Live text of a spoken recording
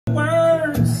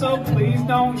so please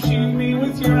don't shoot me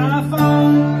with your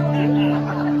iPhone.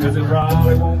 Cause it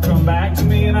probably won't come back to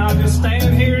me, and I'll just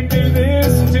stand here and do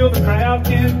this until the crowd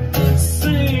can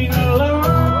sing along.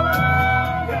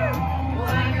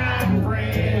 I got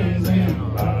friends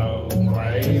in low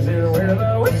places where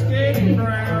the whiskey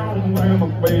drowns where my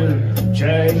beer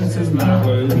chases my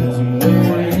blues and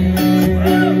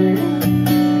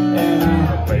and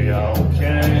I'll be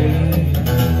okay.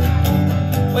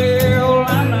 Well,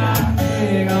 I'm not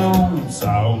big on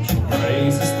social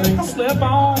graces. Think I'll slip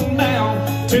on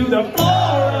down to the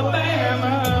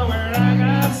Flora-Bama where I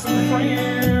got some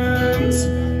friends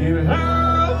in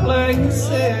her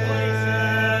places.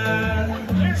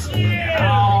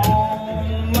 All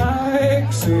my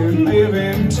exes live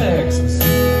in Texas.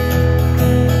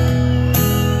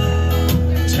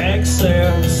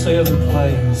 Texas is a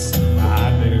place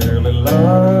I dearly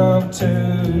love to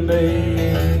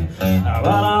be.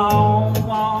 But all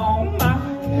my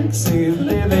exes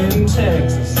live in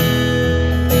Texas.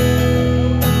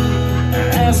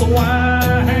 That's why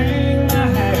I hang my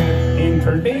hat in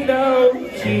Perdido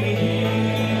Key.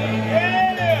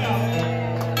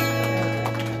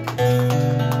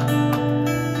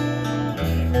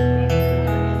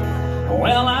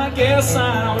 Well, I guess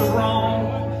I was wrong.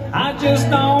 I just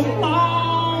don't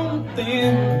belong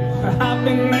then. I've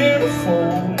been there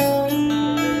before.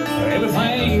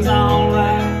 Everything's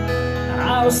alright.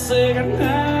 I was sick at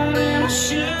night and I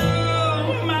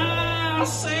shoved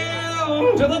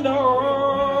myself to the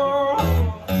door.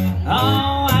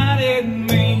 Oh, I didn't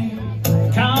mean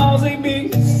cause a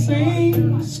big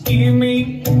scene. Excuse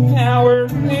me,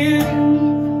 Howard,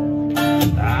 then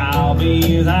I'll be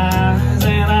his eyes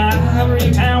and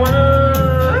ivory tower.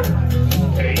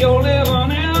 You'll never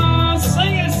now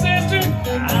sing it, sister.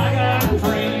 I got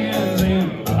friends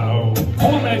in low.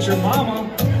 Point at your mama.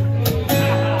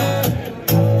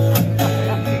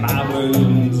 My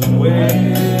blues and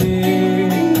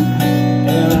wedding,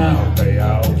 and I'll be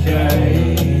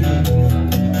okay.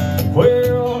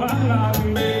 Well, I'm not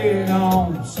big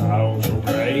on social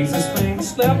graces. Things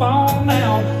step on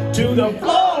now to the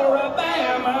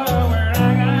Flora-Bama where I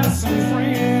got some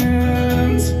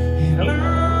friends. Hello.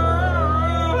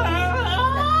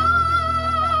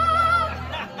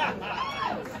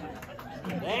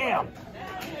 Damn.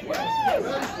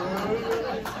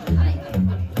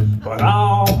 But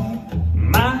all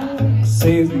my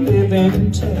exes live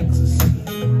in Texas.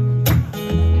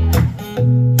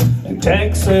 And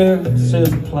Texas is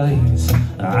a place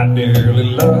I dearly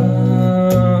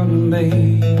love to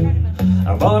be.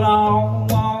 But all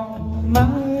my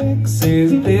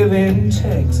exes live in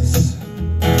Texas.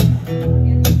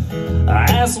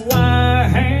 That's why I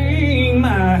hang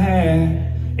my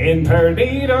hat in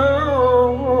Perdido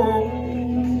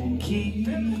Key.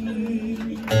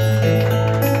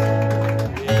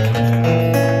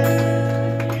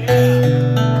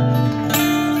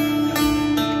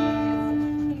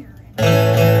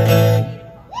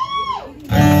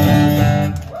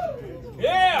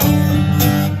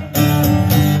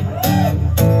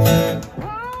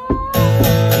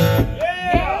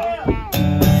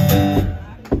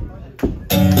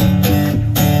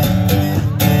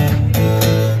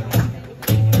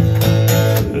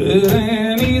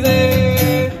 Living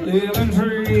easy, living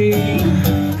free.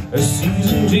 See